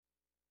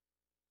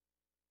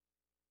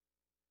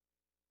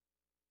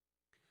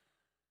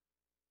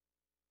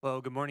Well,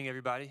 good morning,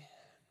 everybody.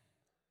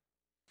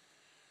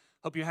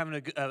 Hope you're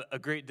having a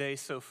great day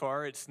so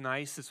far. It's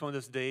nice. It's one of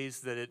those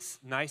days that it's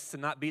nice to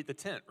not be at the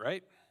tent,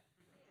 right?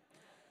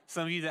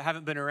 Some of you that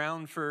haven't been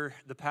around for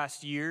the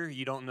past year,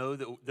 you don't know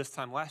that this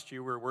time last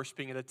year we were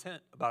worshiping at a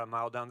tent about a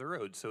mile down the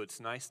road. So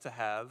it's nice to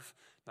have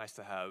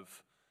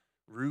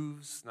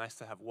roofs, nice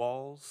to have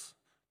walls,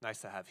 nice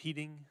to have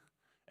heating,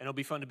 and it'll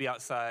be fun to be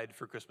outside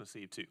for Christmas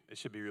Eve too. It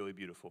should be really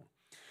beautiful.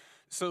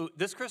 So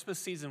this Christmas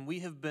season,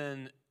 we have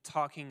been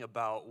talking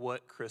about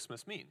what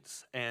Christmas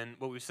means. And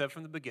what we've said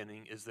from the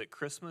beginning is that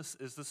Christmas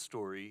is the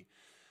story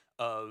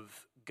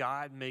of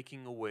God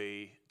making a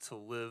way to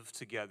live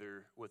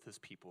together with his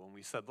people. And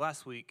we said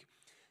last week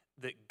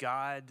that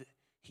God,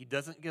 he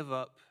doesn't give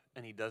up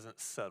and he doesn't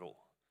settle,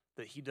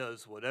 that he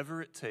does whatever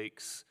it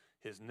takes,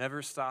 his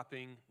never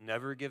stopping,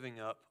 never giving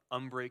up,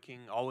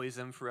 unbreaking, always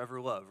and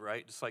forever love,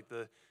 right? Just like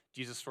the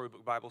Jesus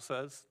Storybook Bible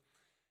says.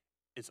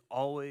 It's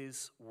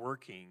always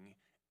working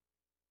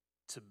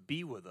to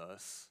be with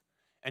us,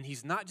 and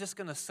he's not just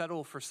going to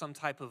settle for some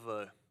type of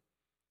a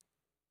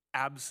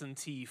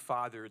absentee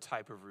father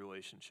type of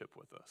relationship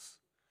with us.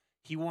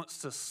 He wants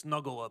to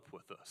snuggle up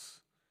with us.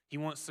 He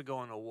wants to go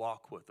on a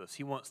walk with us.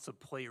 He wants to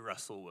play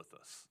wrestle with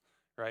us,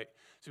 right?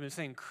 So we've been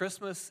saying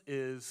Christmas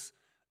is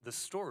the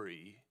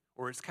story,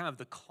 or it's kind of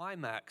the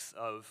climax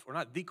of, or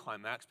not the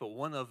climax, but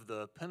one of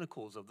the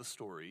pinnacles of the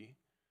story,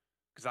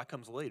 because that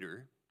comes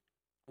later.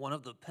 One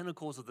of the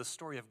pinnacles of the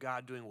story of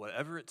God doing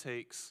whatever it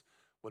takes,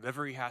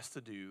 whatever he has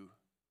to do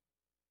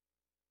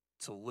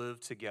to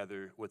live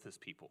together with his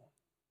people.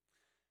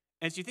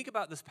 And as you think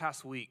about this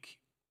past week,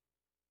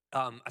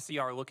 I see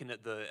y'all are looking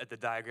at the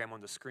diagram on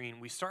the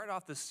screen. We started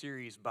off this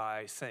series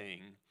by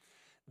saying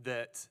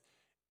that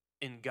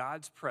in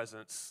God's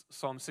presence,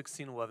 Psalm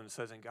 16:11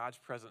 says, in God's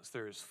presence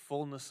there is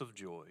fullness of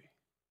joy,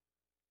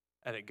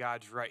 and at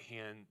God's right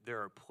hand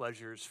there are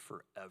pleasures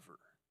forever.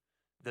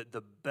 That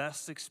the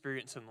best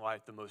experience in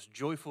life, the most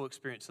joyful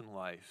experience in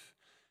life,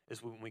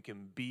 is when we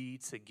can be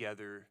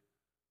together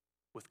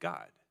with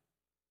God.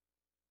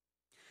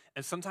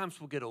 And sometimes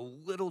we'll get a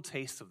little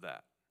taste of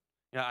that.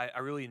 You know, I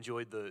really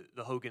enjoyed the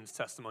Hogan's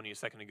testimony a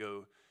second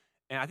ago,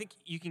 and I think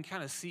you can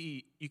kind of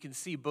see, you can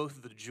see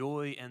both the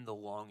joy and the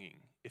longing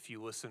if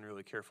you listen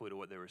really carefully to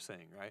what they were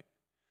saying, right?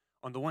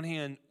 On the one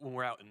hand, when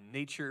we're out in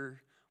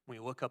nature, when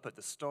we look up at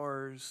the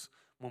stars,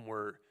 when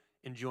we're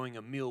enjoying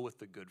a meal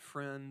with a good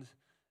friend,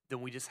 then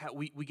we just have,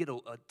 we get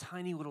a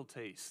tiny little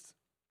taste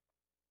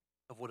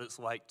of what it's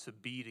like to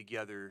be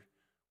together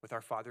with our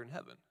Father in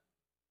heaven.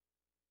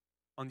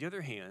 On the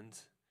other hand,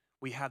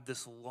 we have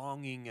this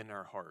longing in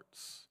our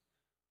hearts.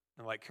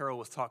 And like Carol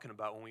was talking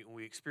about, when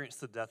we experience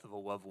the death of a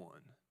loved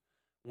one,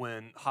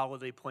 when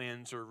holiday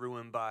plans are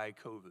ruined by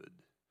COVID,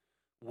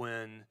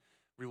 when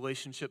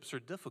relationships are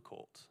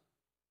difficult,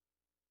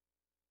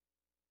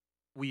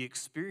 we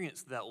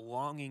experience that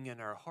longing in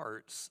our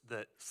hearts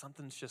that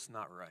something's just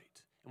not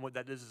right. And what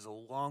that is a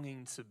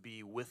longing to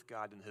be with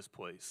God in his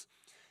place.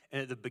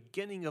 And at the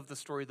beginning of the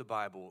story of the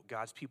Bible,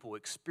 God's people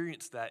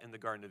experienced that in the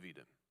Garden of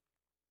Eden,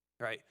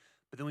 right?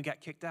 But then we got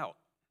kicked out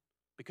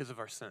because of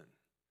our sin.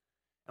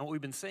 And what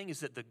we've been saying is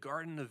that the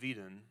Garden of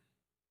Eden,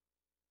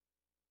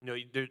 you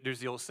know, there's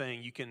the old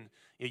saying, you can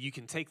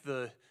take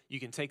the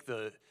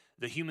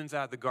humans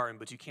out of the garden,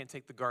 but you can't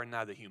take the garden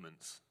out of the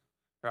humans.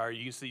 Or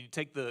you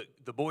take the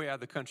boy out of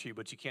the country,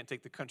 but you can't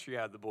take the country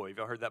out of the boy. Have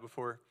y'all heard that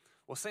before?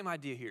 Well, same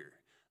idea here.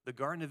 The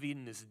Garden of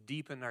Eden is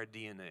deep in our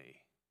DNA.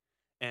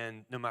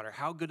 And no matter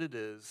how good it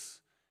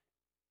is,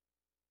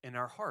 in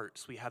our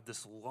hearts, we have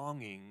this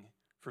longing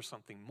for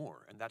something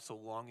more. And that's a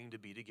longing to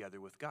be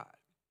together with God.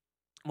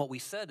 And what we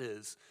said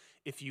is,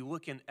 if you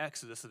look in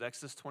Exodus, at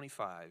Exodus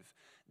 25,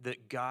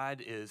 that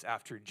God is,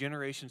 after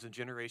generations and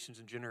generations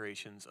and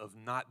generations of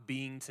not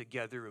being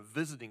together, of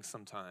visiting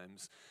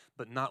sometimes,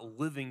 but not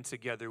living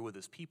together with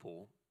his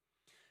people,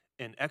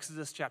 in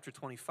Exodus chapter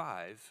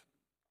 25,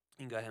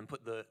 you can go ahead and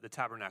put the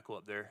tabernacle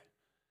up there.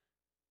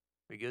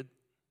 We good?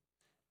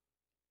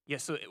 Yeah,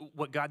 so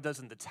what God does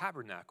in the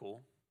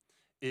tabernacle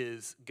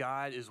is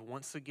God is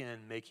once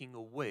again making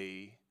a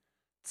way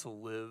to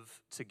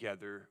live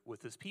together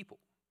with his people.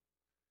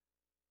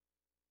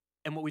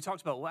 And what we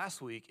talked about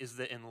last week is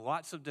that in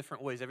lots of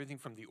different ways, everything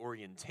from the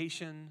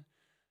orientation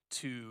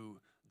to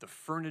the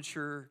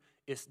furniture,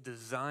 it's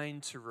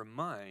designed to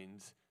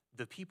remind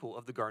the people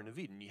of the Garden of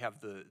Eden. You have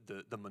the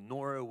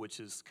menorah, which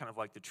is kind of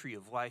like the tree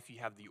of life. You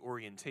have the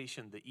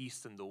orientation, the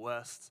east and the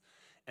west.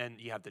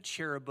 And you have the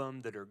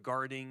cherubim that are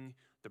guarding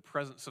the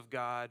presence of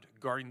God,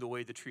 guarding the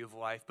way, the tree of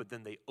life, but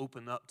then they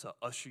open up to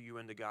usher you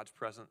into God's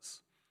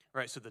presence.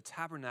 Right? So the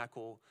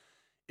tabernacle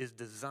is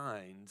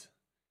designed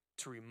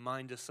to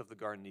remind us of the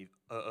Garden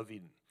of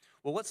Eden.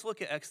 Well, let's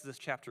look at Exodus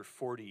chapter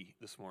 40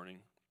 this morning.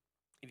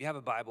 If you have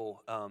a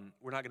Bible,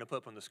 we're not going to put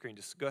up on the screen.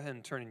 Just go ahead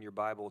and turn in your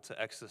Bible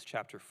to Exodus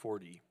chapter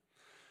 40.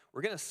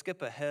 We're going to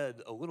skip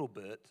ahead a little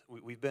bit.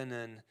 We've been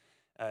in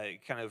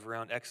kind of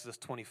around Exodus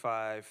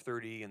 25,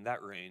 30, in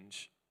that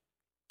range.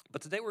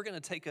 But today we're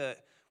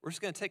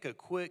just going to take a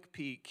quick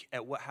peek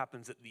at what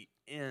happens at the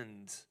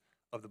end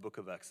of the book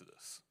of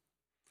Exodus.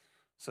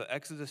 So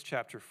Exodus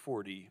chapter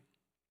 40.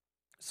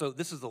 So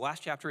this is the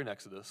last chapter in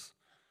Exodus.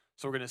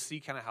 So we're going to see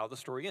kind of how the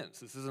story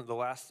ends. This isn't the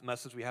last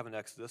message we have in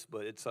Exodus,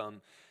 but it's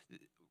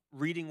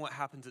reading what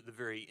happens at the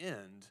very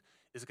end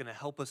is going to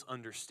help us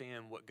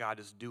understand what God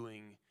is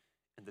doing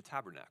in the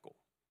tabernacle.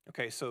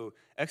 Okay, so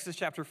Exodus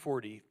chapter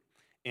 40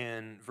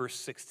 and verse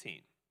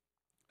 16.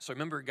 So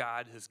remember,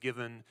 God has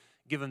given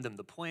them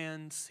the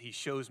plans. He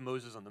shows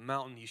Moses on the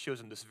mountain. He shows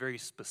him this very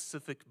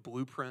specific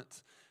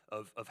blueprint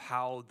of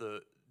how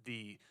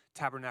the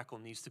tabernacle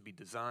needs to be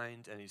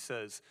designed. And he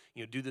says,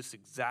 do this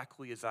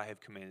exactly as I have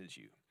commanded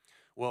you.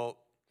 Well,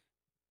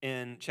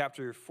 in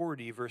chapter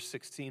 40, verse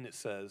 16, it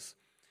says,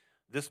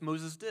 this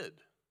Moses did.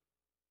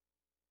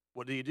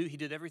 What did he do? He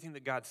did everything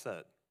that God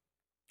said.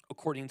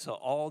 According to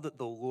all that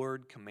the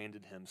Lord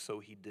commanded him, so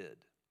he did.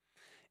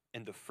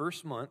 In the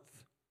first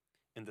month,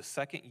 in the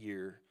second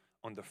year,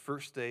 on the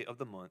first day of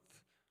the month,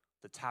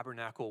 the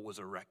tabernacle was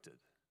erected.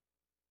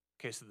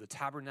 Okay, so the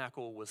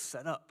tabernacle was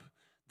set up.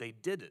 They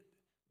did it.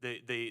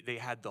 They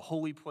had the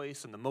holy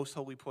place and the most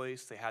holy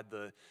place. They had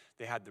the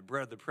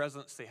bread of the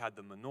presence. They had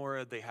the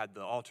menorah. They had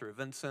the altar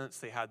of incense.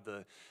 They had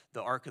the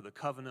Ark of the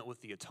Covenant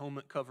with the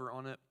atonement cover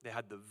on it. They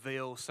had the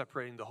veil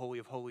separating the Holy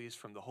of Holies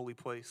from the holy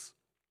place.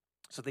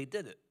 So they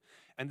did it.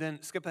 And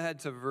then skip ahead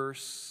to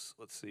verse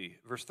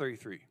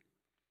 33.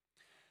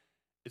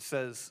 It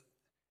says,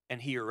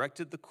 and he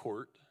erected the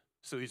court.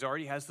 So he's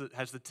already has the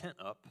tent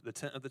up, the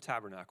tent of the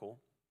tabernacle.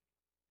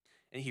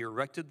 And he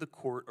erected the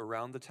court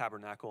around the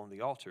tabernacle and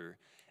the altar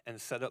and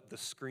set up the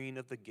screen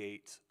of the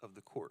gate of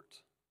the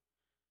court.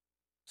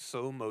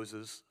 So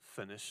Moses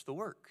finished the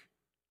work.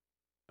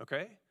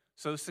 Okay?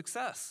 So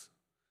success.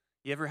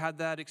 You ever had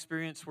that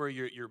experience where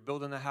you're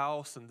building a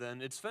house and then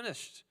it's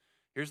finished?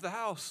 Here's the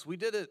house. We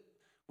did it.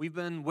 We've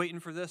been waiting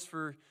for this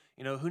for,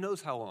 who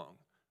knows how long.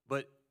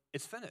 But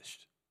it's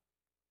finished.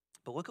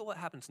 But look at what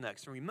happens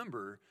next. And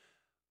remember,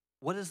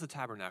 what is the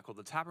tabernacle?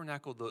 The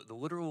tabernacle,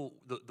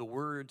 the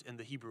word in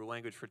the Hebrew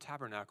language for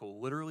tabernacle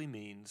literally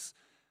means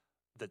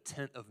the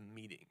tent of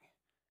meeting.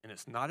 And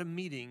it's not a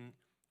meeting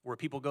where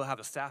people go have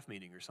a staff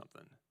meeting or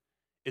something.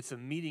 It's a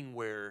meeting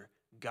where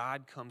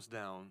God comes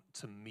down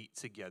to meet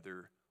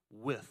together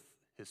with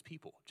his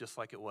people, just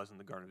like it was in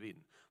the Garden of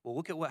Eden. Well,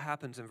 look at what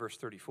happens in verse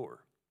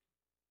 34.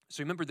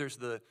 So remember, there's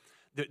the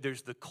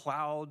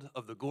cloud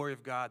of the glory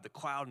of God, the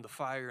cloud and the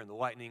fire and the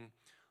lightning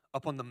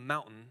up on the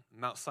mountain,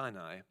 Mount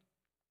Sinai.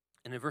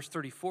 And in verse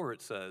 34,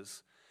 it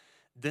says,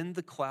 then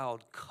the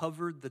cloud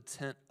covered the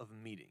tent of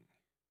meeting.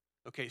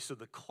 Okay, so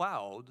the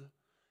cloud,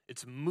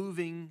 it's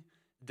moving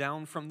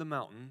down from the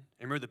mountain.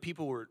 And remember, the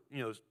people were,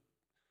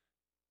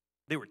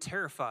 they were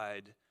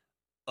terrified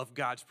of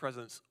God's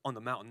presence on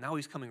the mountain. Now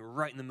he's coming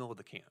right in the middle of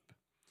the camp.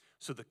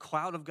 So the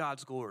cloud of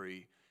God's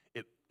glory,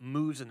 it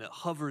moves and it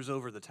hovers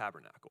over the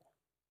tabernacle.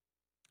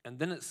 And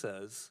then it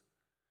says,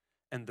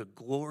 and the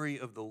glory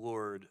of the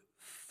Lord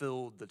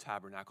filled the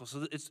tabernacle.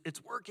 So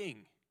it's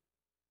working.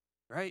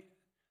 Right?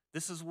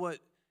 This is what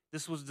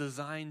this was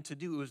designed to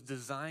do. It was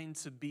designed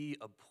to be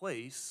a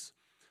place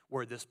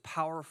where this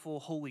powerful,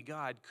 holy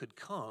God could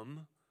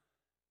come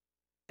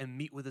and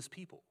meet with his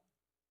people.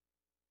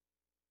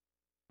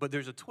 But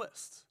there's a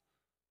twist.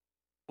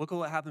 Look at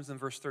what happens in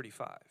verse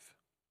 35.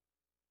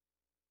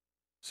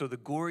 So the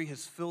glory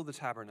has filled the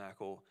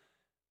tabernacle,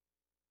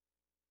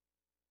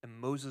 and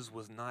Moses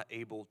was not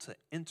able to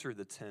enter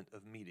the tent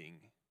of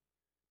meeting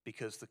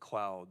because the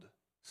cloud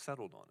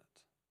settled on it.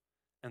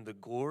 And the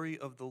glory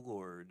of the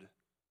Lord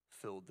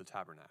filled the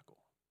tabernacle.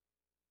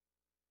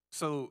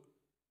 So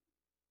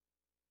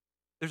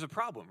there's a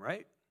problem,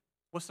 right?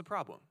 What's the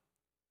problem?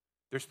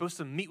 They're supposed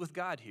to meet with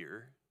God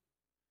here.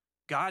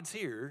 God's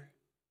here,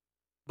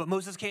 but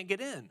Moses can't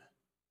get in.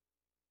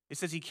 It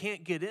says he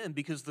can't get in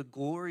because the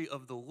glory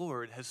of the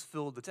Lord has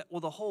filled the tabernacle.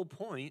 Well, the whole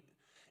point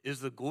is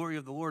the glory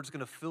of the Lord is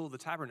going to fill the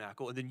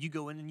tabernacle, and then you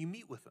go in and you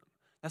meet with him.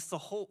 That's the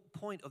whole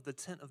point of the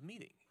tent of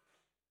meeting.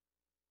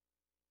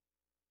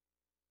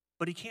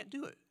 But he can't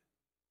do it.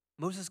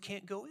 Moses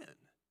can't go in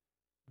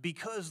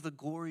because the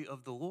glory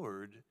of the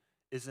Lord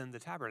is in the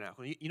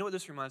tabernacle. You know what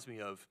this reminds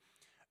me of?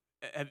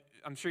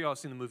 I'm sure y'all have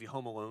seen the movie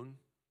Home Alone.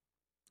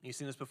 You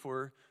seen this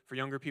before? For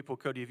younger people,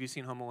 Cody, have you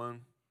seen Home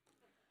Alone?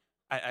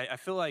 I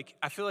feel like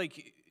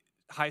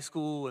high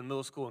school and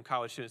middle school and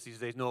college students these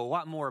days know a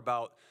lot more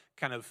about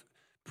kind of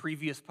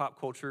previous pop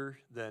culture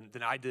than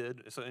I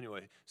did. So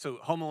anyway, so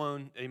Home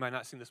Alone, you might not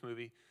have seen this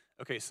movie.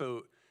 Okay,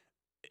 so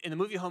in the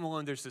movie Home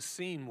Alone, there's this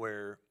scene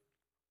where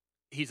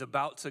he's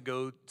about to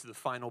go to the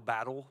final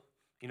battle,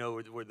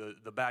 where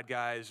the bad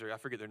guys, or I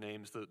forget their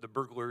names, the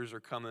burglars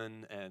are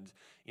coming, and,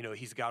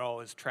 he's got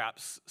all his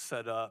traps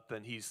set up,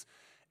 and he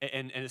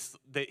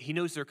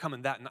knows they're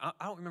coming that night.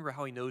 I don't remember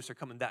how he knows they're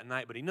coming that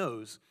night, but he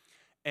knows.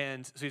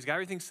 And so he's got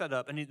everything set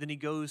up, and then he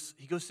goes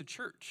to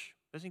church.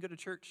 Doesn't he go to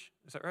church?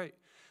 Is that right?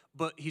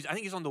 But I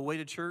think he's on the way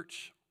to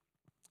church.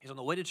 He's on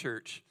the way to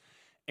church,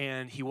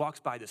 and he walks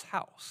by this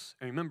house.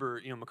 And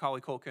remember,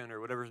 Macaulay Culkin or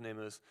whatever his name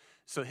is.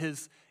 So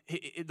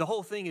the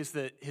whole thing is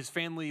that his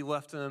family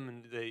left him,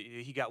 and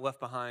he got left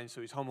behind, so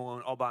he's home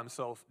alone all by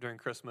himself during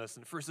Christmas.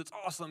 And at first it's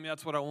awesome, yeah,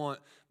 that's what I want,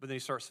 but then he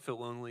starts to feel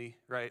lonely,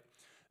 right?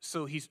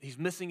 So he's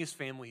missing his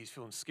family, he's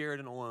feeling scared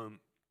and alone.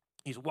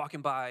 He's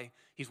walking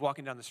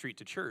down the street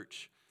to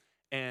church,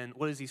 and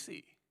what does he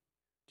see?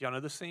 Do y'all know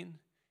this scene?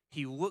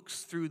 He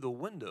looks through the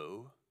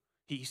window,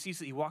 he sees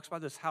that he walks by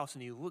this house,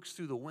 and he looks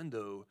through the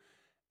window,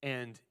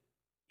 and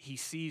he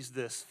sees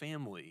this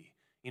family,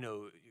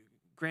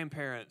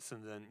 grandparents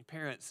and then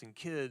parents and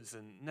kids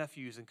and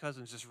nephews and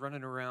cousins just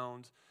running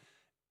around,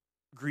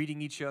 greeting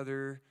each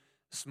other,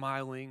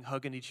 smiling,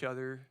 hugging each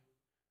other,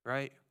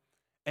 right?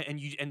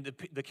 And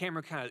the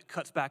camera kind of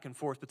cuts back and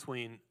forth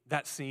between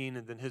that scene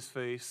and then his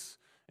face.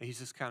 And he's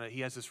just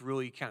he has this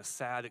really kind of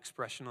sad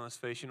expression on his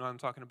face. You know what I'm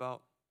talking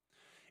about?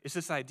 It's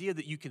this idea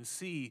that you can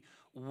see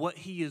what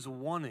he is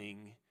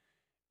wanting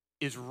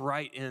is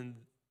right in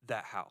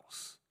that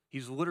house.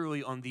 He's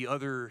literally on the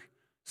other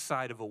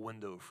side of a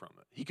window from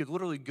it. He could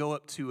literally go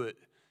up to it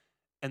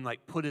and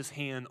put his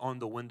hand on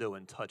the window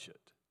and touch it.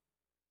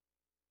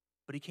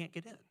 But he can't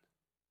get in.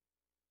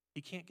 He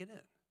can't get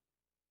in.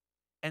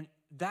 And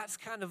that's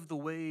kind of the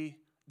way,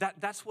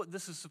 that's what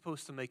this is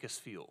supposed to make us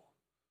feel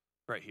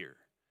right here.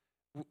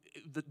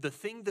 The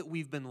thing that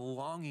we've been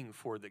longing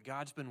for, that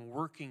God's been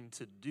working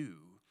to do,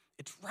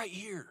 it's right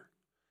here.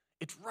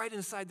 It's right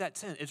inside that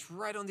tent. It's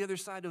right on the other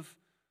side of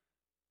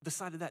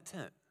that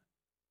tent.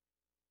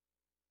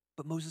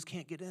 But Moses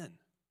can't get in.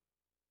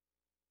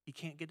 He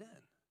can't get in.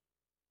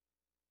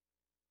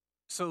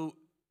 So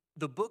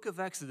the book of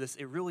Exodus,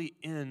 it really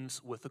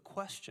ends with a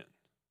question.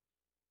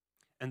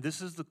 And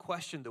this is the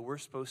question that we're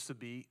supposed to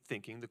be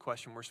thinking, the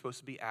question we're supposed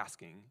to be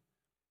asking.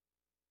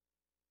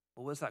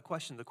 Well, what is that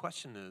question? The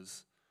question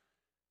is,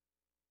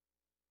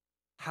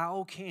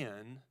 how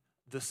can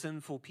the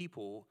sinful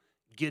people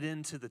get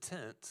into the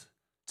tent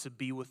to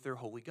be with their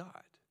holy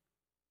God?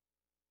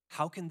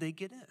 How can they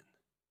get in?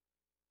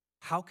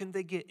 How can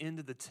they get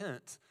into the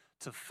tent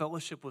to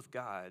fellowship with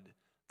God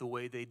the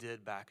way they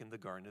did back in the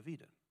Garden of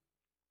Eden?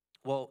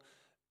 Well,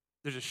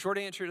 there's a short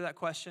answer to that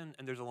question,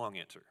 and there's a long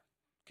answer.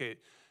 Okay,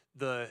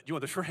 do you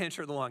want the short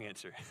answer or the long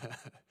answer?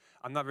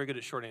 I'm not very good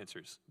at short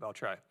answers, but I'll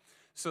try.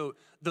 So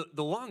the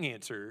long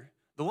answer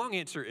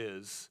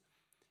is,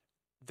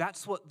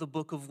 that's what the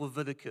book of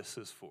Leviticus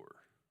is for,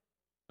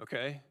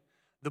 okay?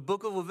 The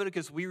book of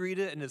Leviticus, we read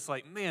it, and it's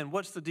like, man,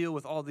 what's the deal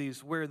with all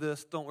these, wear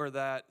this, don't wear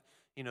that,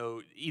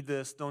 eat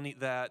this, don't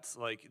eat that,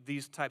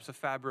 these types of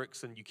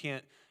fabrics, and you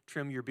can't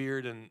trim your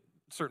beard in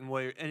a certain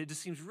way, and it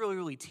just seems really,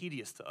 really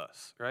tedious to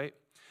us, right?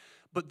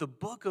 But the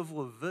book of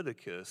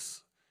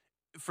Leviticus,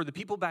 for the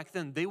people back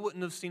then, they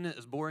wouldn't have seen it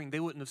as boring, they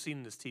wouldn't have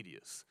seen it as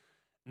tedious.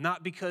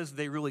 Not because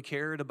they really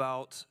cared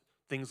about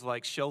things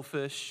like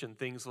shellfish and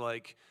things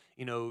like,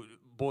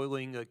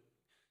 boiling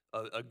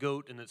a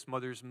goat in its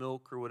mother's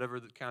milk or whatever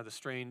the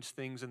strange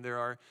things in there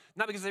are.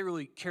 Not because they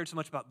really cared so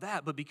much about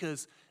that, but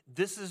because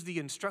this is the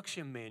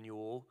instruction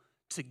manual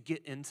to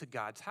get into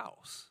God's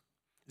house.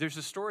 There's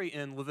a story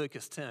in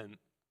Leviticus 10.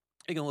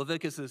 Again,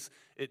 Leviticus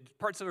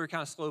parts of it are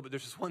kind of slow, but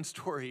there's this one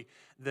story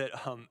that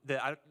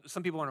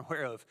some people aren't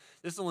aware of.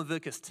 This is in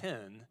Leviticus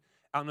 10.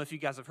 I don't know if you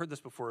guys have heard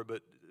this before,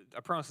 but I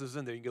promise this is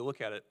in there. You can go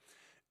look at it.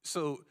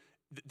 So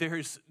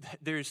there's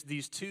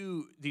these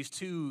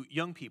two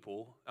young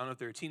people. I don't know if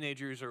they're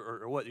teenagers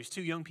or what. These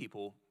two young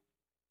people.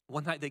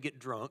 One night they get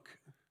drunk.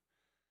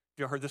 Have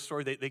you heard this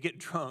story? They get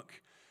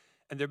drunk,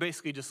 and they're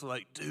basically just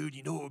like, dude,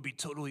 you know what would be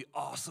totally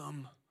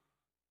awesome?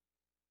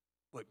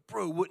 Like,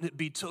 bro, wouldn't it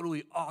be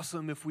totally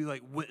awesome if we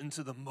went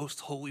into the most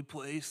holy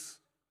place?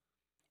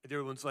 And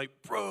everyone's like,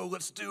 bro,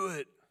 let's do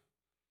it.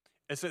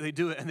 And so they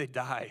do it, and they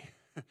die.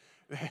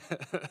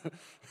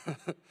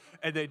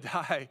 And they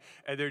die,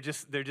 and they're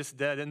just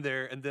dead in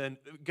there. And then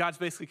God's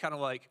basically kind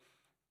of like,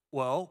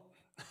 well,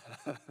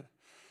 do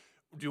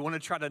you want to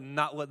try to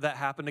not let that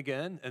happen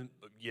again? And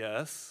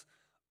yes.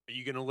 Are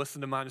you going to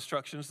listen to my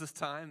instructions this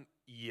time?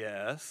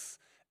 Yes.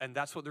 And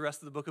that's what the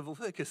rest of the book of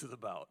Leviticus is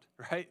about,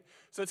 right?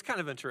 So it's kind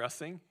of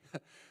interesting.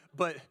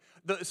 But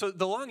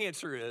the long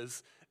answer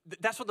is,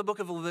 that's what the book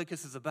of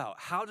Leviticus is about.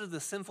 How do the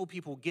sinful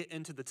people get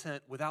into the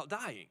tent without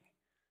dying?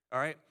 All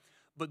right?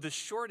 But the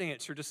short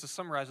answer, just to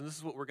summarize, and this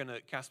is what we're going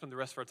to kind of spend the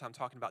rest of our time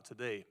talking about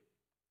today.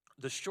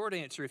 The short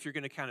answer, if you're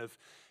going to kind of,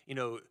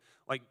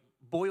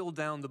 boil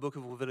down the book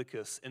of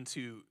Leviticus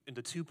into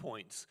 2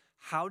 points.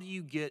 How do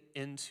you get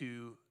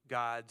into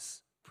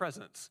God's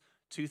presence?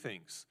 2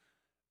 things.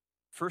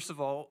 First of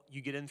all,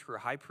 you get in through a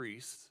high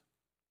priest.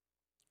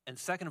 And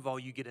second of all,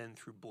 you get in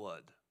through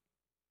blood.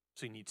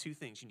 So you need 2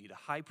 things. You need a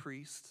high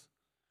priest,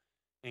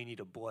 and you need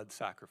a blood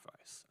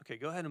sacrifice. Okay,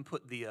 go ahead and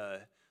put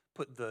the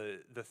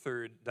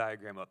third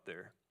diagram up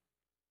there.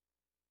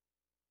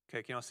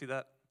 Okay, can y'all see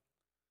that?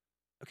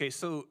 Okay,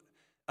 so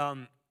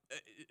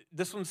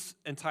this one's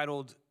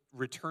entitled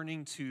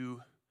 "Returning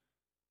to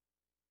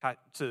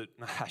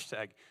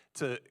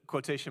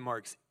quotation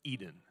marks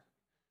Eden,"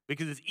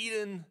 because it's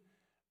Eden,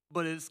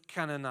 but it's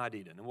kind of not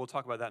Eden. And we'll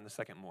talk about that in a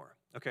second more.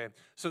 Okay,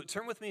 so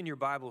turn with me in your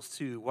Bibles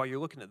to, while you're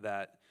looking at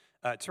that,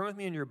 turn with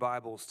me in your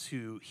Bibles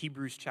to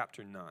Hebrews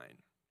chapter 9.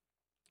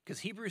 Because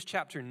Hebrews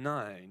chapter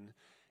 9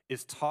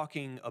 is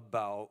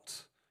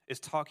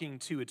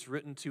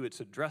it's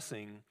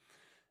addressing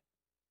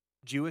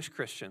Jewish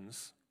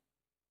Christians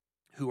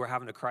who are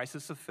having a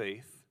crisis of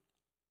faith.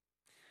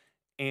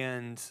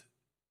 And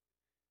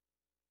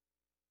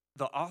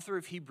the author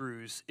of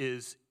Hebrews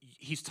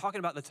he's talking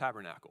about the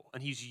tabernacle,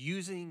 and he's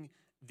using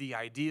the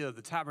idea of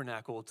the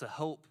tabernacle to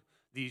help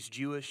these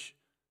Jewish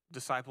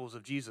disciples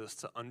of Jesus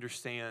to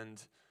understand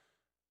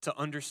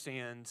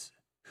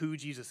who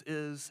Jesus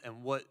is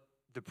and what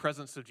the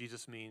presence of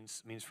Jesus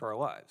means for our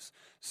lives.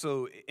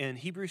 So in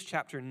Hebrews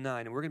chapter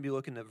 9, and we're going to be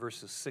looking at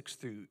verses 6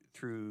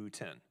 through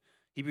 10.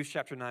 Hebrews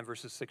chapter 9,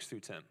 verses 6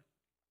 through 10.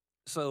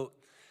 So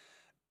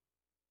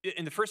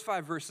in the first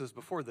 5 verses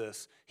before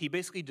this, he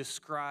basically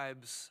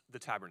describes the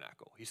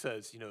tabernacle. He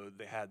says,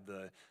 they had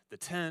the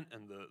tent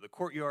and the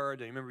courtyard.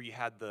 And remember, you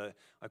had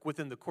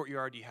within the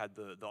courtyard, you had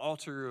the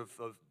altar of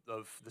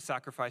the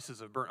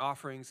sacrifices of burnt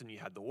offerings, and you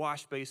had the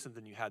wash basin,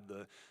 then you had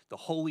the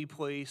holy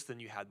place,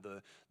 then you had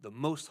the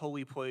most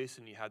holy place,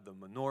 and you had the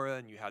menorah,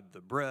 and you had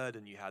the bread,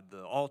 and you had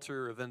the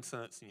altar of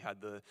incense, and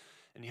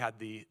you had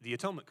the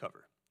atonement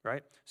cover,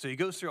 right? So he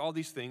goes through all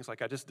these things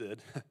like I just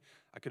did.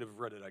 I could have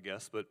read it, I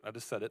guess, but I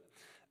just said it.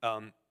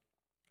 And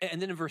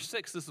then in verse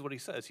 6, this is what he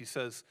says. He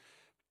says,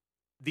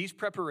 these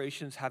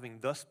preparations having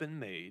thus been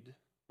made,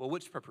 well,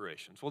 which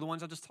preparations? Well, the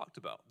ones I just talked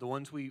about, the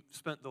ones we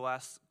spent the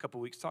last couple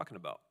weeks talking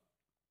about.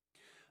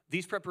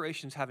 These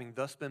preparations having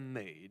thus been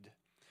made,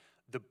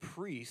 the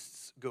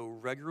priests go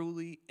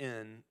regularly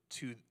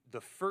into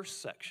the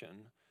first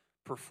section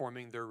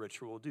performing their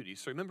ritual duties.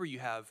 So remember, you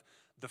have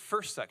the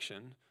first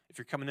section. If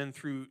you're coming in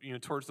through,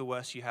 towards the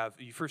west, you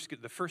first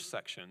get the first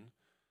section.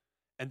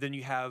 And then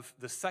you have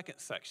the second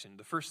section.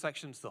 The first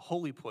section is the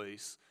holy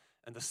place,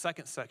 and the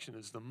second section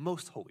is the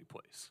most holy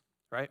place,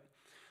 right?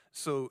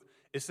 So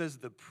it says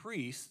the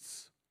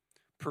priests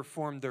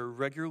perform their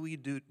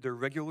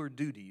regular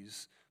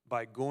duties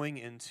by going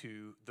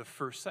into the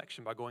first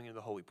section, by going into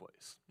the holy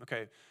place,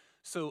 okay?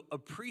 So a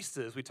priest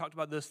we talked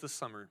about this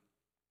summer,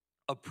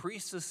 a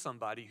priest is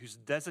somebody who's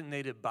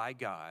designated by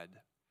God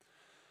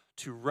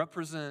to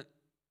represent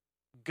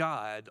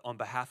God on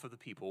behalf of the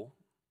people,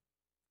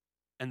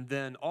 and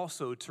then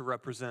also to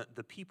represent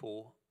the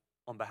people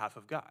on behalf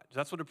of God.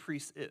 That's what a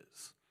priest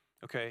is,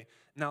 okay?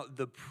 Now,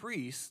 the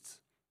priest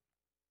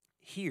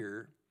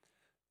here,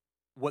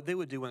 what they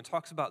would do when it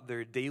talks about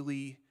their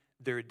daily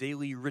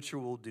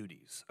ritual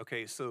duties,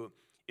 okay? So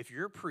if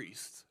you're a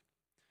priest,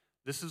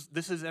 this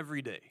is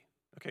every day,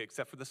 okay,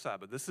 except for the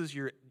Sabbath. This is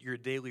your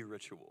daily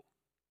ritual.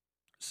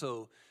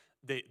 So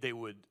they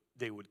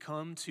would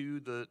come to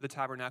the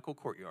tabernacle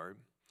courtyard.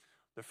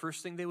 The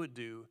first thing they would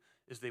do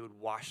is they would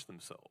wash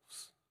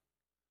themselves.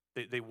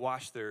 They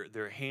wash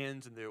their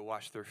hands and they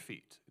wash their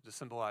feet to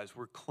symbolize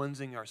we're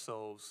cleansing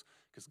ourselves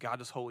because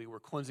God is holy. We're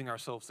cleansing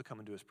ourselves to come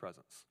into his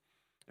presence.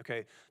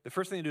 Okay? The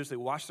first thing they do is they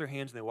wash their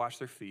hands and they wash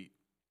their feet.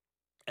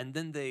 And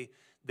then they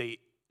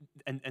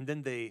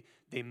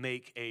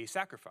make a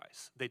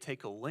sacrifice. They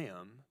take a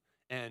lamb,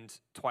 and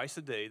twice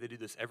a day, they do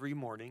this every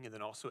morning and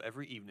then also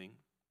every evening.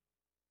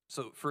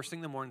 So first thing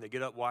in the morning, they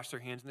get up, wash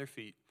their hands and their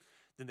feet.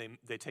 Then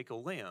they take a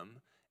lamb,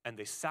 and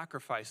they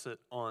sacrifice it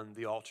on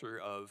the altar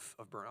of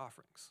burnt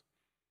offerings.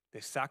 They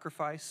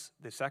sacrifice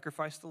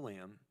the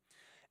lamb,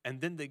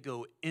 and then they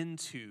go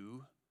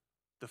into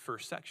the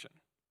first section.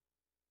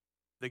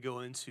 They go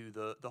into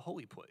the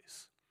holy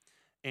place,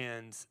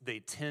 and they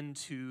tend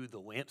to the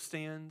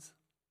lampstand.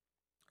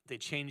 They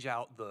change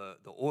out the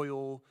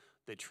oil.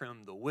 They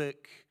trim the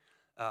wick.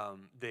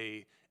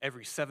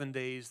 Every 7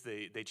 days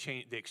they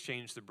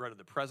exchange the bread of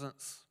the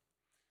presence.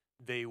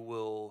 They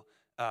will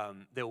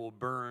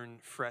burn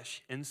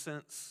fresh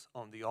incense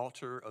on the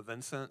altar of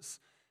incense,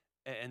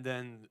 and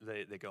then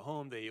they go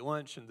home, they eat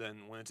lunch, and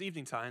then when it's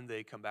evening time,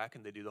 they come back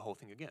and they do the whole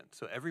thing again.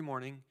 So every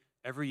morning,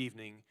 every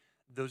evening,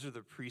 those are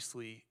the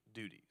priestly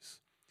duties.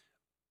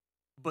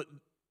 But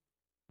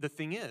the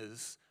thing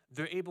is,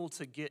 they're able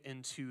to get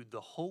into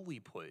the holy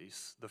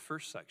place, the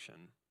first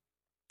section,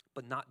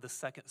 but not the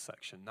second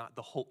section, not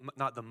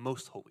the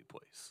most holy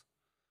place.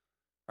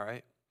 All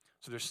right?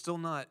 So they're still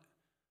not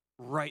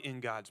right in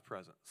God's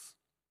presence.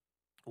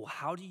 Well,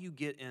 how do you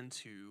get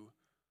into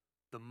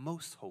the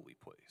most holy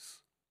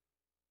place?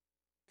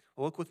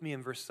 Well, look with me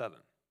in verse 7.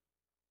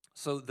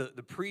 So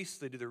the priests,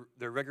 they do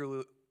their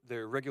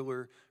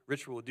regular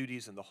ritual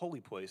duties in the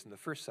holy place in the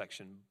first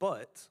section,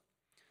 but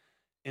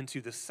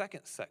into the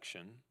second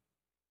section,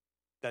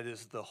 that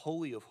is the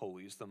Holy of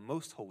Holies, the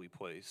most holy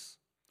place,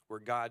 where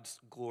God's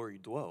glory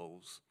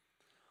dwells,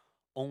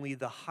 only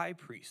the high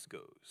priest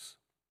goes,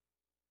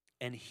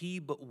 and he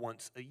but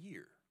once a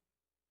year,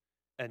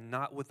 and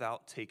not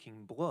without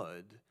taking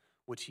blood,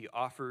 which he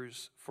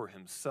offers for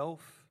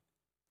himself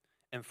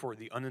and for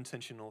the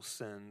unintentional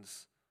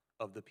sins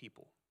of the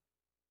people.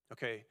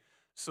 Okay,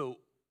 so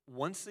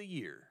once a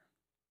year,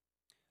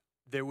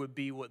 there would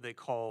be what they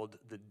called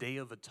the Day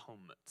of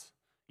Atonement.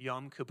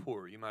 Yom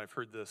Kippur. You might have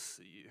heard this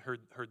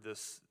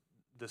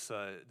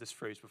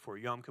phrase before.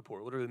 Yom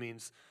Kippur literally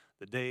means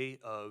the Day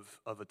of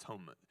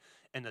Atonement.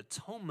 And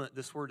atonement,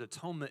 this word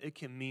atonement, it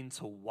can mean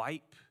to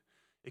wipe,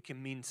 it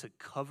can mean to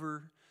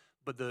cover.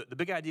 But the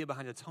big idea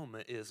behind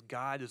atonement is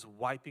God is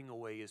wiping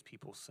away his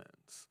people's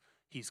sins.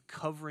 He's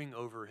covering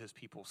over his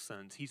people's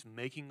sins. He's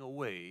making a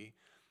way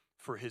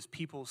for his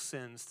people's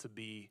sins to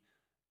be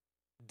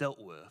dealt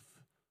with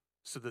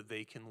so that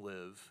they can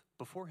live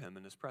before him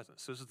in his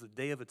presence. So this is the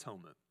Day of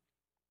Atonement.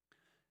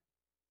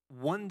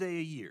 One day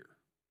a year,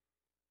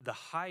 the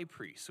high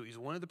priest, so he's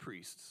one of the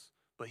priests,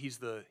 but he's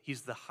the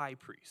high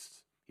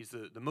priest. He's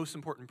the most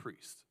important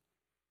priest.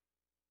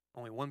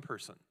 Only one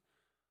person.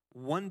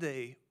 One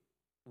day,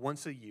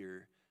 once a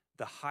year,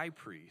 the high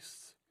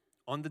priest,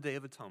 on the Day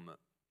of Atonement,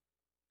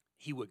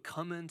 he would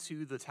come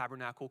into the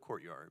tabernacle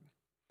courtyard,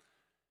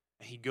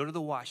 and he'd go to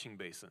the washing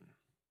basin.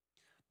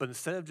 But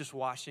instead of just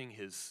washing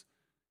his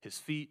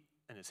feet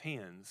and his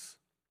hands,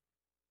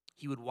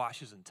 he would wash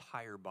his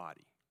entire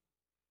body.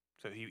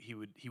 So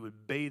he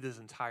would bathe his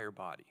entire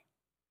body.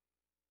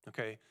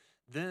 Okay?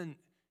 Then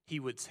he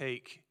would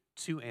take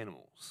two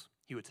animals.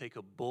 He would take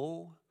a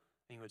bull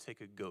and he would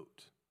take a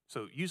goat.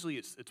 So usually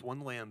it's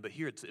one lamb, but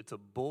here it's a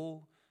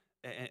bull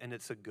and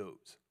it's a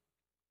goat.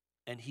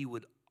 And he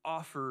would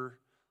offer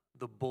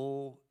the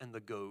bull and the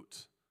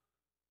goat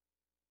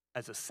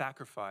as a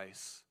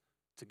sacrifice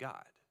to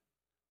God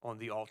on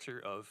the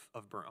altar of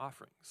burnt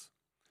offerings.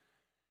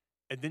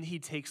 And then he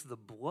takes the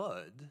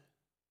blood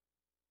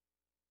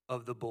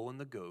of the bull and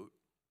the goat,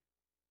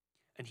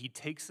 and he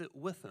takes it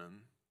with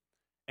him,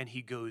 and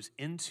he goes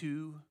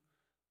into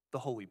the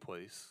holy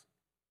place.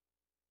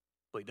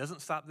 But he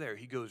doesn't stop there.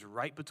 He goes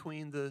right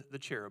between the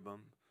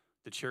cherubim.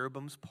 The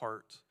cherubims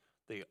part.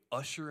 They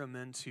usher him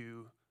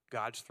into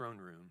God's throne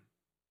room.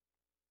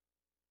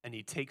 And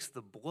he takes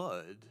the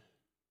blood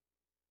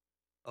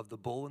of the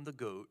bull and the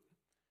goat,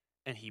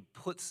 and he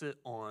puts it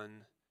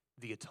on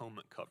the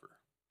atonement cover,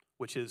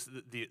 which is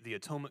the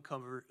atonement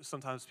cover.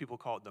 Sometimes people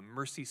call it the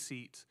mercy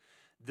seat.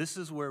 This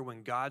is where,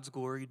 when God's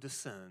glory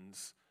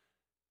descends,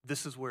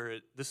 this is where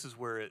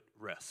it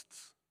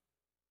rests.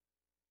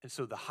 And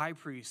so the high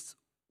priest,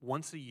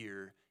 once a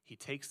year, he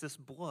takes this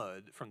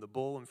blood from the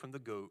bull and from the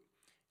goat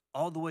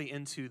all the way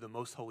into the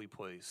most holy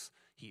place.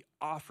 He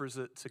offers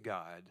it to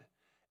God,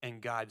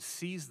 and God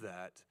sees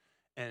that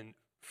and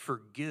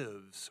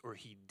forgives, or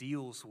he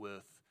deals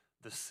with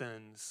the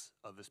sins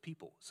of his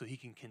people so he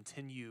can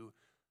continue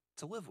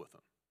to live with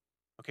them.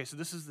 Okay, so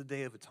this is the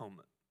Day of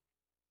Atonement.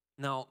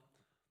 Now,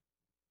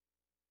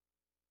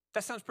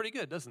 that sounds pretty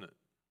good, doesn't it?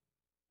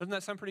 Doesn't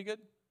that sound pretty good?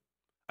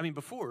 I mean,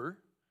 before,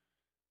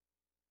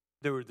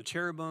 there were the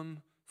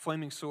cherubim,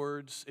 flaming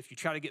swords. If you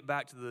try to get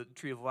back to the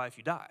tree of life,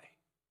 you die.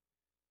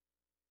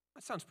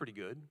 That sounds pretty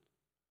good.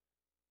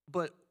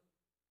 But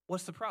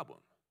what's the problem?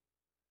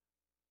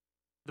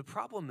 The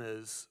problem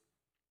is,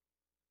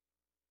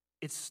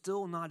 it's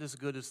still not as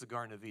good as the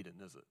Garden of Eden,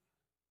 is it?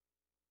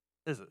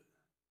 Is it?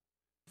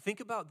 Think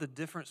about the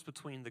difference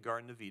between the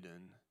Garden of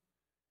Eden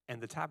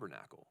and the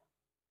tabernacle.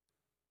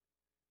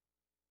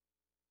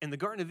 In the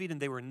Garden of Eden,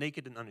 they were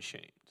naked and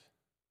unashamed,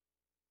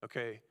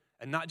 okay?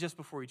 And not just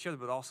before each other,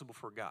 but also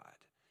before God.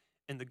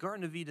 In the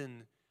Garden of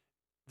Eden,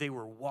 they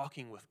were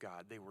walking with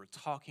God. They were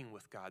talking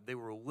with God. They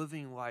were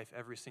living life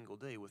every single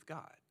day with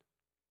God.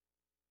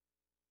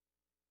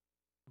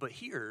 But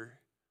here,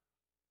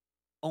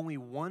 only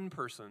one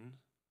person,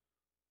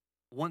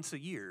 once a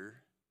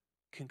year,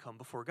 can come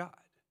before God.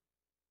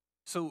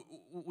 So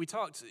we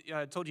talked.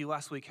 I told you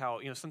last week how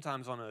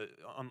sometimes on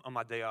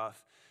my day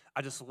off,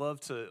 I just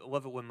love it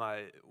when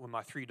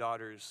my three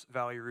daughters,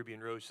 Valerie, Ruby,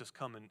 and Rose, just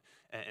come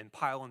and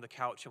pile on the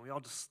couch, and we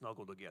all just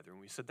snuggle together. And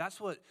we said that's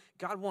what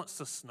God wants,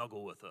 to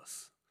snuggle with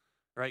us,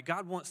 right?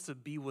 God wants to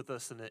be with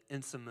us in an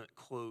intimate,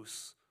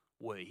 close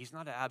way. He's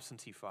not an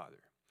absentee father.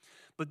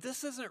 But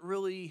this isn't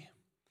really.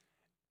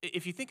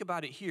 If you think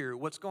about it here,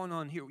 what's going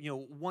on here,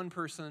 one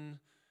person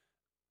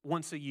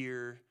once a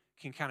year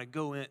can kind of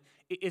go in.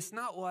 It's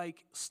not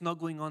like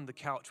snuggling on the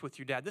couch with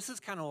your dad. This is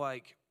kind of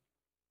like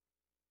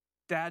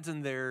dad's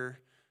in there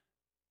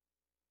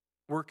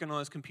working on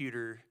his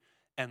computer,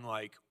 and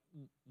like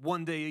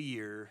one day a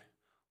year,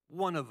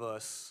 one of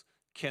us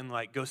can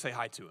like go say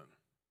hi to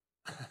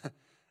him.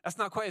 That's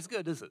not quite as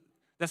good, is it?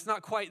 That's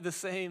not quite the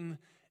same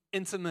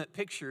intimate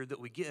picture that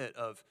we get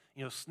of,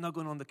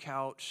 snuggling on the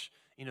couch,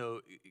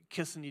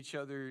 kissing each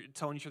other,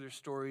 telling each other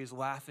stories,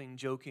 laughing,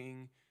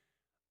 joking.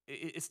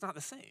 It's not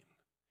the same.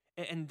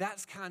 And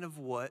that's kind of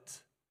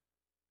what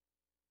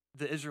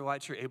the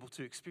Israelites are able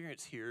to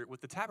experience here with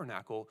the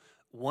tabernacle.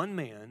 One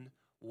man,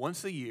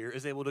 once a year,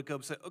 is able to go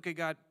and say, okay,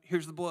 God,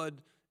 here's the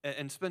blood,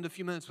 and spend a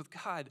few minutes with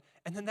God.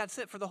 And then that's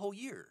it for the whole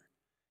year.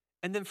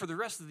 And then for the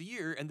rest of the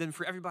year, and then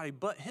for everybody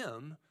but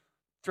him,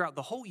 throughout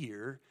the whole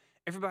year,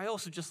 everybody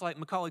else is just like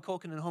Macaulay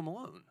Culkin in Home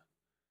Alone.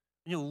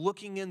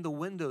 Looking in the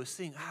window,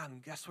 seeing,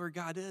 that's where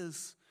God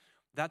is.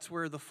 That's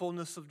where the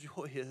fullness of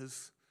joy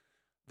is.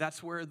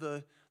 That's where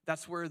the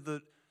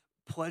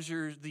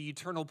pleasures, the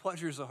eternal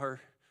pleasures are,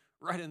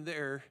 right in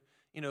there.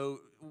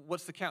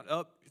 What's the count?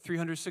 Up,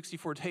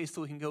 364 days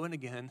till we can go in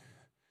again.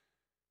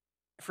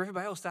 For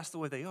everybody else, that's the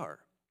way they are.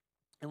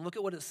 And look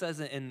at what it says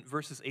in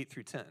verses 8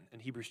 through 10 in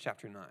Hebrews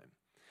chapter 9.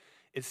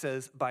 It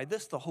says, by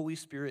this the Holy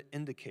Spirit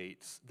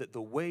indicates that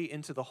the way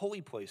into the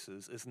holy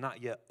places is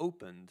not yet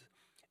opened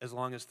as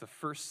long as the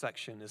first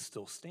section is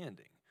still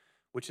standing,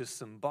 which is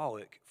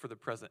symbolic for the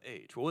present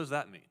age. Well, what does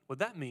that mean? What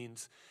that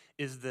means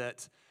is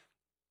that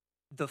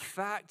the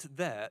fact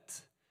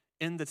that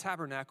in the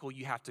tabernacle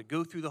you have to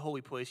go through the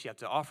holy place, you have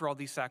to offer all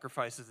these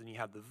sacrifices, and you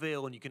have the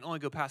veil, and you can only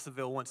go past the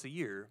veil once a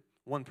year,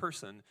 one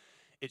person,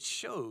 it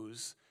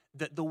shows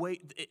that the way,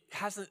 it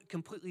hasn't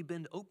completely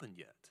been opened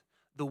yet.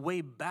 The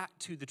way back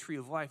to the tree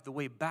of life, the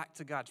way back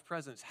to God's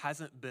presence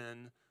hasn't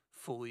been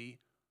fully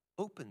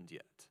opened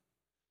yet.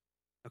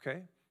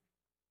 Okay?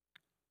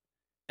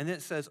 And then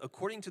it says,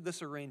 according to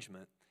this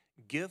arrangement,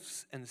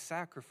 gifts and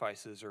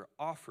sacrifices are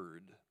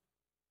offered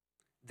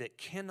that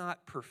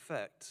cannot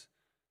perfect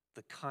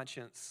the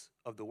conscience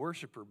of the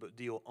worshiper, but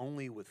deal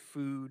only with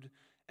food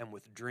and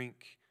with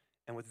drink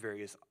and with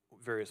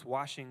various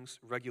washings,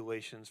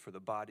 regulations for the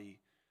body,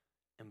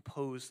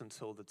 imposed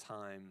until the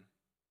time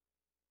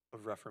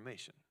of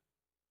Reformation.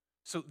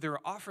 So they're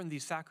offering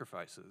these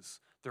sacrifices.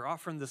 They're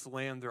offering this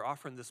lamb. They're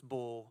offering this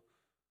bull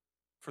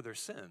for their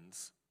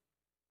sins.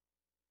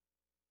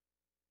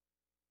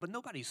 But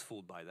nobody's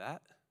fooled by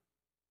that.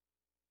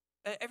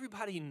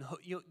 Everybody knows,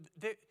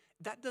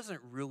 that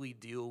doesn't really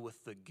deal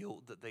with the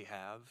guilt that they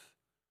have.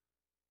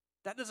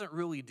 That doesn't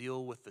really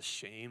deal with the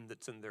shame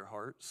that's in their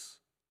hearts.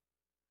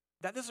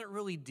 That doesn't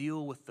really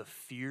deal with the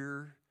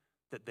fear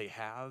that they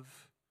have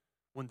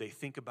when they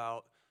think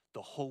about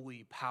the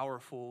holy,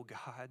 powerful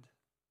God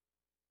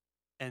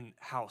and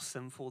how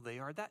sinful they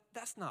are.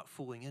 That's not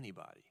fooling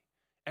anybody.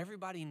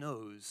 Everybody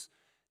knows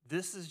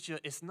this is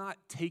just, it's not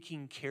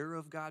taking care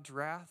of God's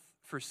wrath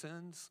for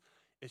sins.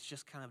 It's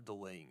just kind of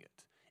delaying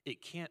it.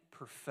 It can't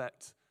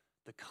perfect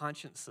the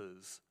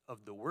consciences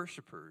of the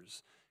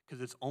worshipers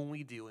because it's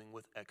only dealing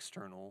with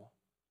external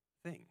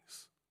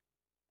things.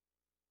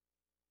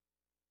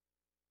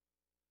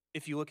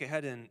 If you look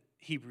ahead in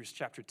Hebrews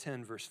chapter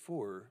 10, verse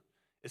 4,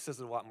 it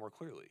says it a lot more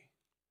clearly.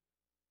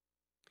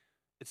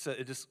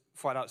 It just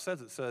flat out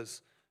says, it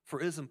says, for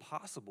it is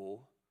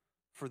impossible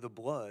for the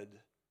blood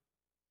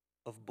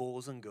of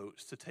bulls and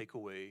goats to take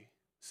away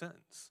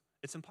sins.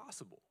 It's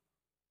impossible.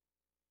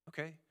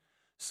 Okay?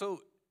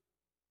 So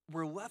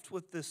we're left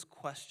with this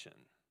question.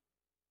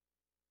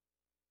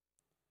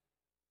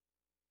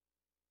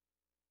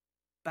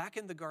 Back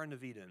in the Garden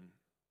of Eden,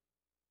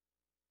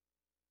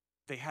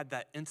 they had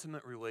that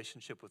intimate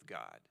relationship with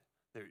God.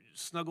 They're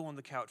snuggle on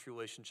the couch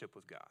relationship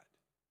with God.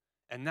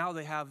 And now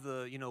they have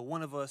the,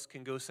 one of us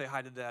can go say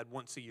hi to Dad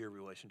once a year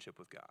relationship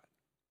with God.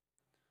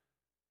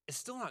 It's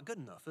still not good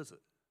enough, is it?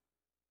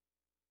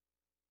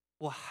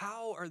 Well,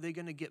 how are they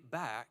going to get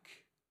back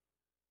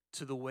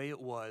to the way it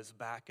was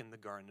back in the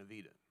Garden of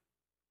Eden?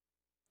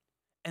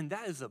 And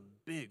that is a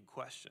big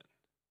question.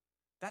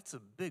 That's a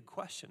big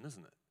question,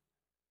 isn't it?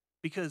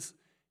 Because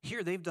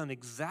here they've done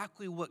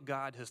exactly what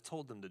God has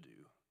told them to do.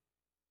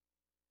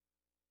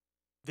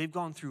 They've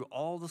gone through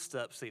all the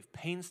steps. They've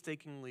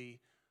painstakingly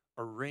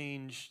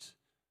arranged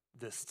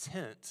this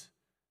tent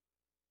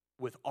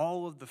with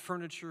all of the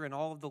furniture and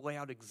all of the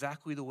layout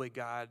exactly the way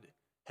God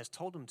has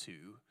told them to.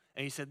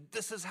 And he said,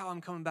 this is how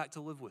I'm coming back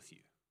to live with you.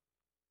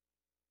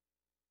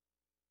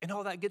 And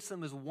all that gets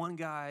them is one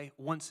guy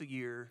once a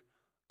year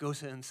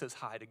goes in and says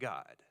hi to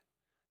God.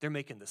 They're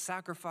making the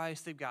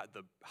sacrifice. They've got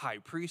the high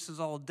priest is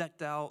all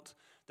decked out.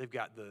 They've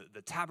got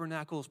the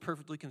tabernacle is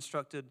perfectly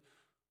constructed.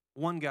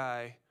 One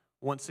guy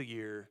once a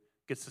year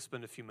gets to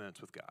spend a few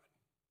minutes with God.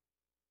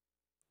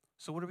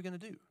 So what are we going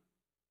to do?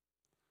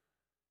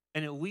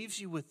 And it leaves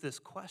you with this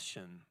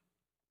question.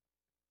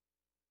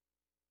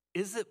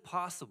 Is it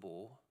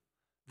possible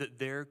that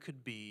there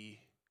could be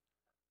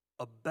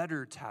a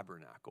better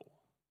tabernacle?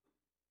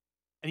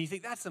 And you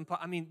think that's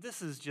impossible. I mean,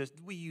 this is just,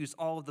 we use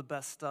all of the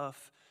best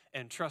stuff.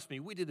 And trust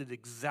me, we did it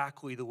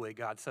exactly the way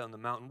God said on the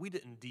mountain. We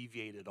didn't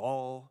deviate at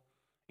all.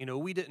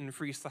 We didn't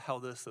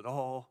freestyle this at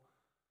all.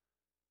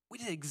 We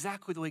did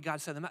exactly the way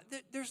God said on the mountain.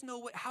 There's no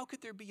way. How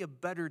could there be a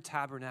better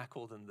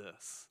tabernacle than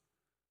this?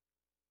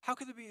 How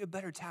could there be a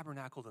better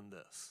tabernacle than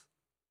this?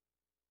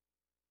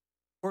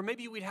 Or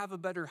maybe we'd have a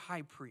better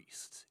high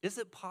priest. Is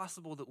it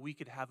possible that we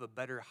could have a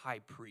better high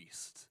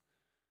priest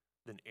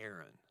than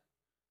Aaron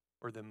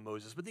or than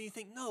Moses? But then you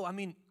think, no, I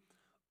mean,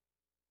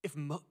 if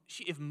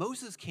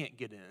Moses can't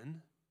get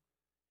in,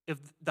 if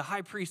the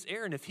high priest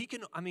Aaron, if he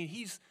can, I mean,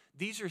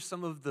 these are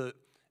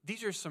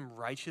some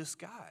righteous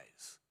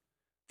guys.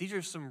 These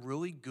are some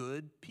really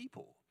good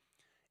people.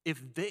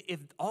 If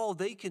all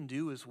they can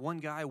do is one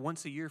guy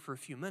once a year for a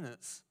few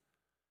minutes,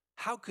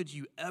 how could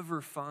you ever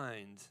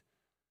find,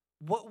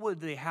 what would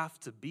they have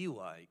to be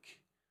like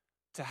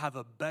to have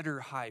a better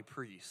high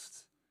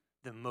priest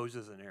than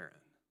Moses and Aaron?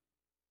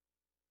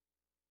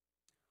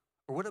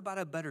 Or what about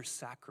a better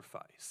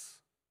sacrifice?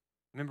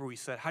 Remember we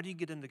said, how do you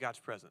get into God's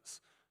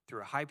presence?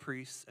 Through a high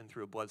priest and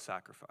through a blood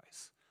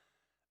sacrifice.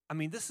 I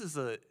mean,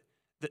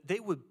 they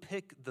would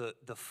pick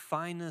the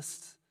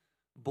finest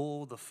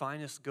bull, the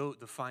finest goat,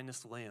 the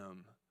finest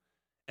lamb,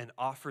 and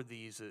offer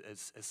these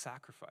as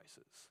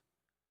sacrifices.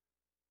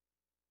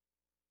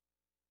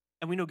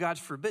 And we know God's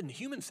forbidden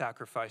human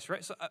sacrifice,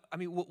 right? So, I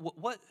mean,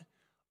 what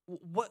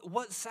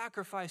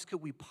sacrifice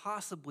could we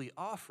possibly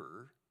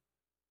offer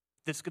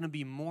that's going to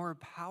be more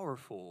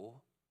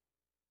powerful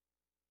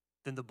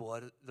than the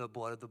blood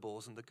of the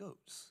bulls and the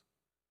goats?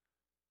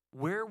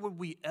 Where would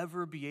we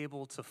ever be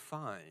able to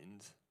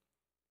find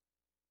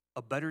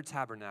a better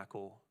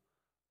tabernacle,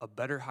 a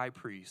better high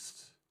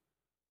priest,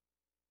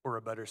 or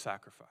a better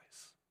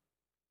sacrifice?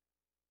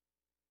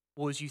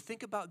 Well, as you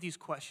think about these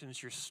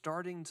questions, you're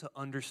starting to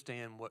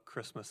understand what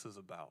Christmas is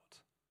about,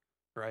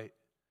 right?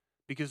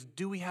 Because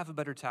do we have a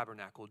better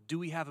tabernacle? Do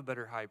we have a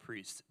better high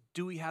priest?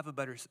 Do we have a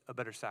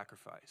better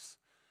sacrifice?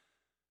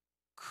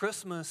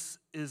 Christmas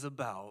is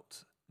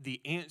about,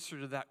 the answer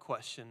to that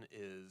question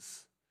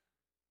is,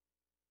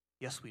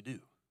 yes, we do.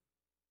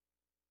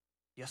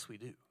 Yes, we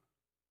do.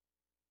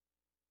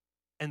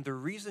 And the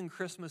reason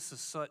Christmas is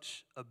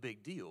such a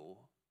big deal,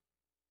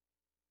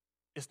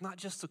 it's not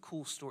just a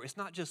cool story. It's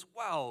not just,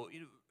 wow,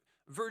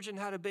 virgin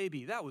had a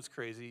baby. That was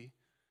crazy.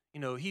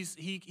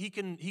 He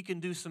can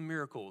do some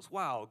miracles.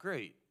 Wow,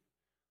 great.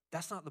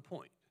 That's not the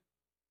point.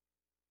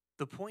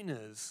 The point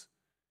is,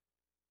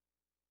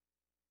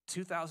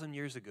 2,000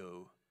 years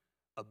ago,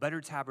 a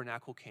better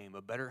tabernacle came,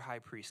 a better high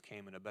priest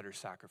came, and a better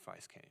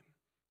sacrifice came.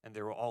 And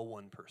they were all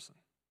one person.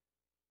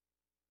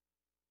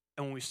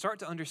 And when we start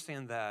to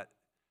understand that,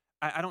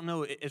 I don't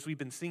know, as we've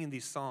been singing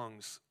these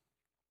songs,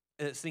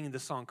 singing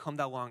this song, Come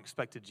Thou Long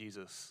Expected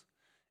Jesus,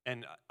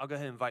 and I'll go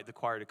ahead and invite the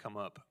choir to come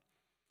up.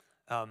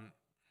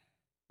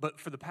 But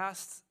for the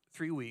past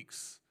 3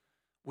 weeks,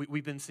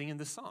 we've been singing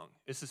this song.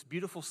 It's this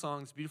beautiful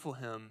song, this beautiful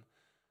hymn,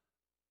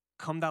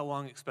 Come Thou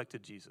Long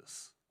Expected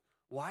Jesus.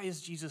 Why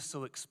is Jesus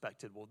so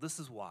expected? Well, this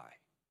is why.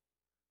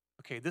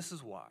 Okay, this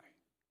is why.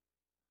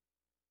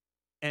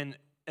 And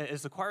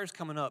as the choir is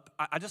coming up,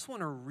 I just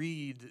want to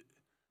read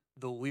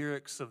the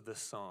lyrics of this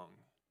song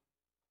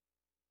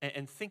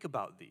and think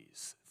about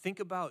these. Think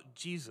about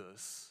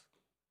Jesus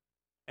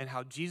and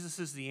how Jesus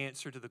is the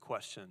answer to the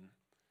question,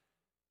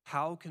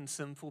 how can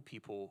sinful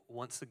people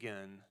once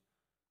again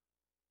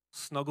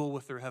snuggle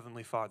with their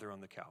heavenly Father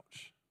on the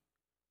couch?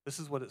 This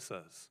is what it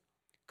says.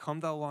 Come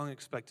thou long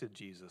expected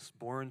Jesus,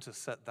 born to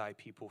set thy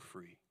people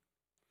free.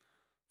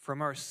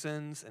 From our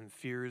sins and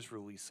fears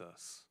release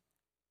us.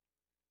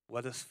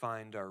 Let us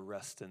find our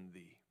rest in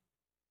thee.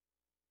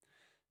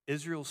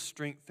 Israel's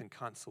strength and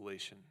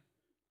consolation,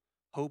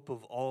 hope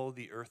of all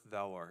the earth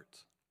thou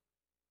art,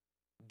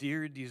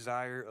 dear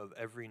desire of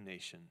every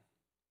nation,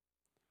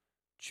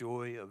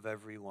 joy of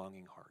every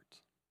longing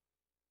heart.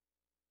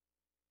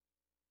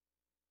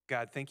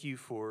 God, thank you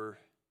for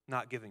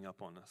not giving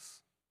up on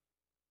us.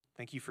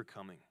 Thank you for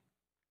coming.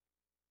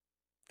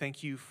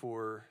 Thank you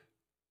for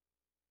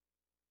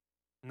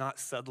not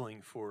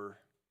settling for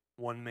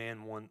one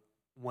man,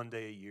 one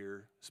day a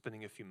year,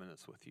 spending a few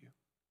minutes with you.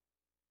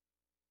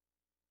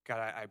 God,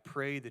 I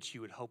pray that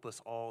you would help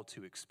us all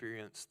to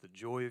experience the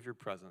joy of your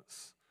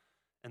presence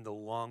and the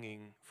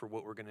longing for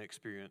what we're going to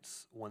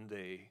experience one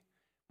day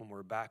when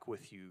we're back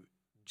with you,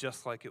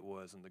 just like it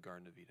was in the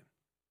Garden of Eden.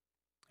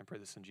 I pray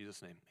this in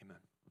Jesus' name, amen.